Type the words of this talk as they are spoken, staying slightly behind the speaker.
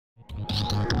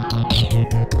Hello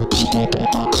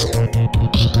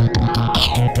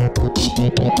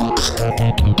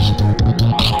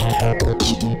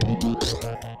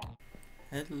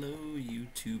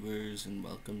YouTubers and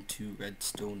welcome to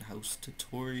Redstone house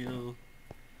tutorial.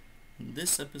 In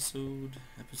this episode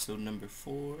number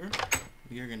 4,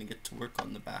 we are going to get to work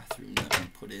on the bathroom that we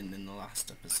put in the last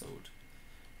episode.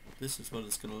 This is what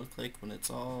it's going to look like when it's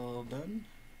all done.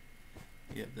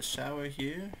 We have the shower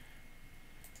here.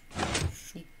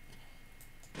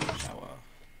 Shower.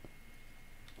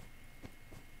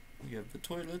 We have the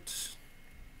toilet.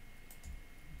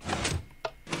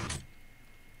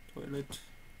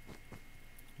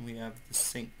 We have the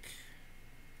sink.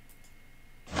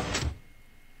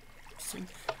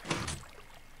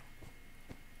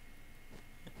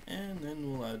 And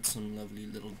then we'll add some lovely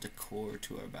little decor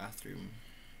to our bathroom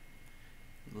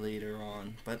later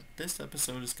on. But this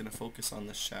episode is going to focus on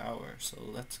the shower, so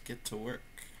let's get to work.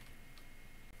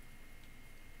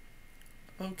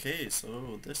 Okay,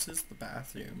 so this is the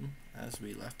bathroom as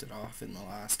we left it off in the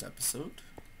last episode.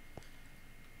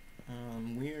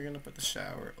 We are going to put the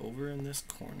shower over in this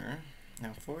corner.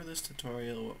 Now for this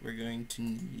tutorial what we're going to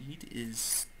need is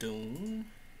stone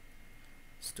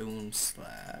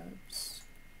slabs,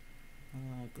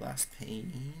 glass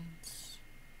panes.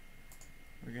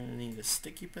 We're going to need a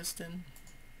sticky piston,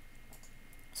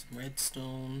 some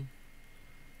redstone,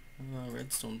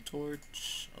 redstone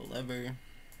torch, a lever,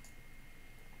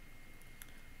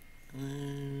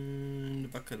 and a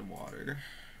bucket of water.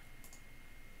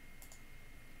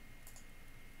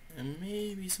 And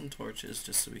maybe some torches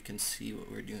just so we can see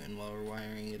what we're doing while we're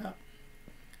wiring it up.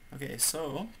 Okay,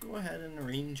 so go ahead and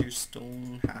arrange your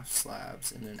stone half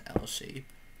slabs in an L shape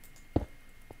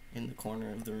in the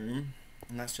corner of the room,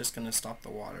 and that's just going to stop the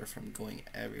water from going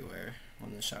everywhere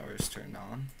when the shower is turned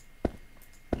on.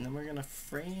 And then we're going to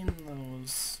frame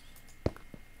those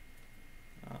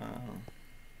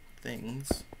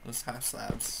those half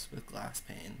slabs with glass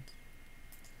panes.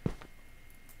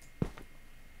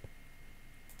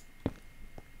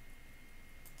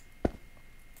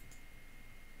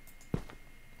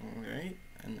 Alright,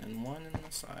 and then one in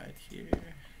the side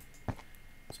here,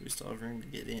 so we still have room to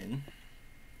get in.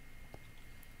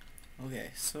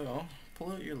 Okay, so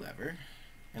pull out your lever,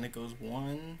 and it goes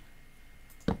one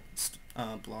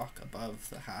block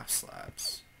above the half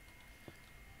slabs.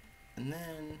 And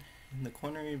then in the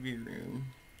corner of your room,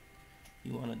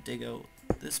 you want to dig out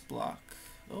this block.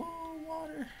 Oh,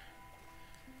 water!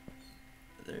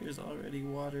 There's already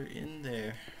water in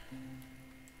there.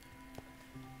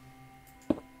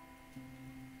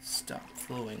 Stop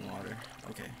flowing water.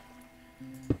 Okay.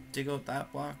 Dig out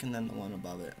that block and then the one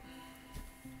above it.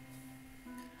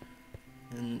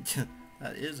 And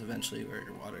that is eventually where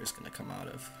your water is going to come out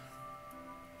of.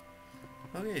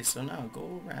 Okay, so now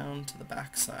go around to the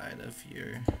back side of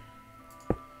your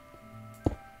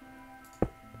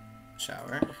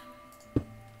shower.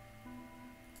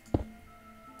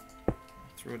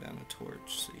 Throw down a torch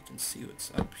so you can see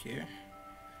what's up here.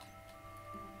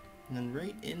 And then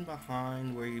right in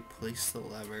behind where you place the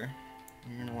lever,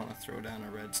 you're going to want to throw down a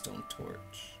redstone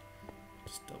torch.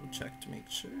 Just double check to make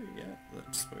sure. Yeah,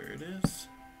 that's where it is.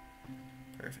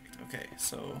 Perfect. Okay,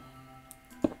 so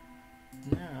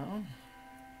now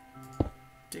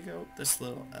dig out this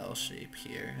little L shape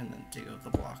here and then dig out the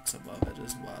blocks above it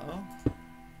as well.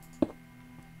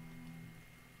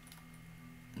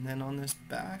 And then on this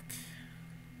back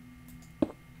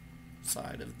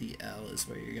side of the L is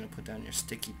where you're going to put down your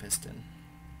sticky piston.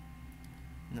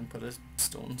 And then put a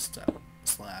stone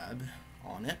slab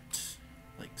on it,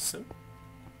 like so.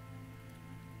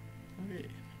 Okay,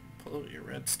 pull out your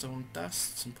redstone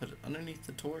dusts and put it underneath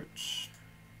the torch.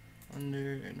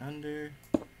 Under and under.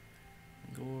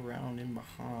 And go around in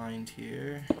behind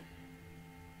here.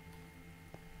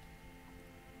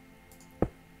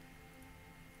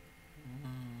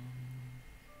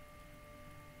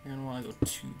 You're going to want to go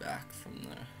 2 back from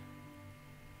the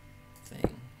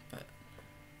thing, but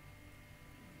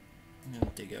I'm going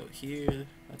to dig out here.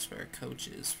 That's where our couch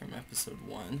is from episode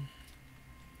 1.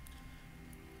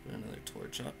 Put another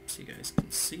torch up so you guys can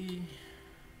see.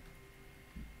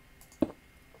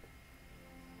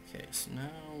 Okay, so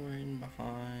now we're in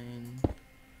behind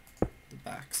the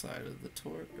back side of the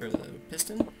the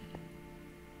piston.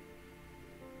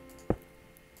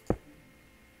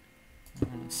 I'm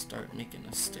going to start making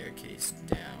a staircase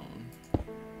down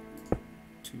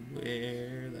to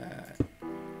where that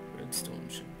redstone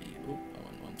should be. Oh, I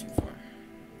went one too far.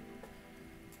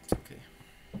 It's okay.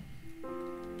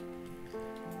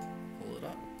 Pull it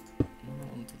up,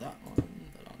 not onto that one,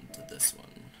 but onto this one.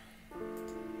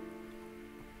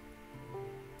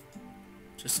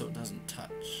 Just so it doesn't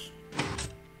touch.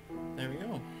 There we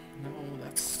go. Now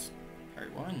that's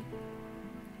part 1.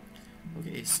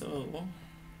 Okay, so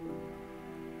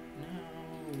now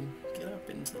get up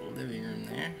into the living room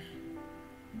there.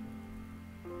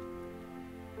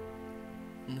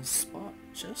 In the spot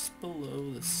just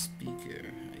below the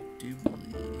speaker, I do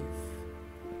believe.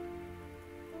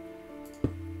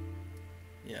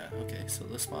 Yeah, okay, so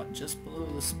the spot just below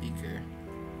the speaker,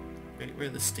 right where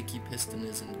the sticky piston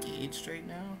is engaged right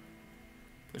now,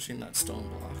 pushing that stone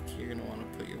block, you're going to want to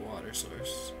put your water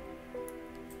source.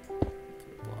 Put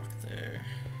a block there.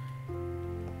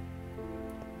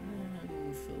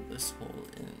 And fill this hole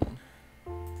in.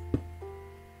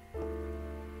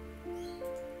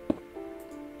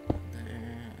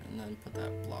 There, and then put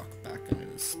that block back under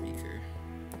the speaker.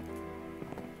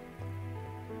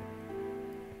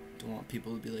 Don't want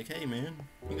people to be like, hey man,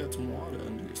 you got some water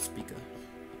under your speaker.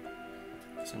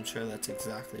 So I'm sure that's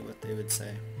exactly what they would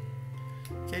say.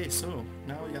 Okay, so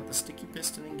now we got the sticky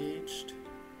piston engaged.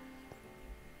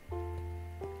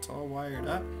 It's all wired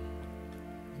up.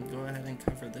 We can go ahead and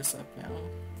cover this up now.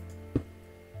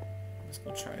 Let's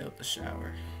go try out the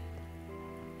shower.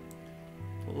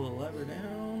 Pull the lever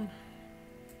down.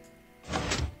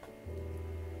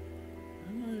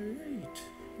 Alright,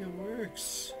 it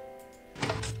works.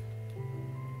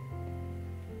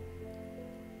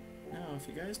 Now, if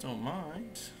you guys don't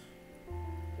mind,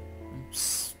 I'm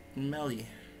smelly.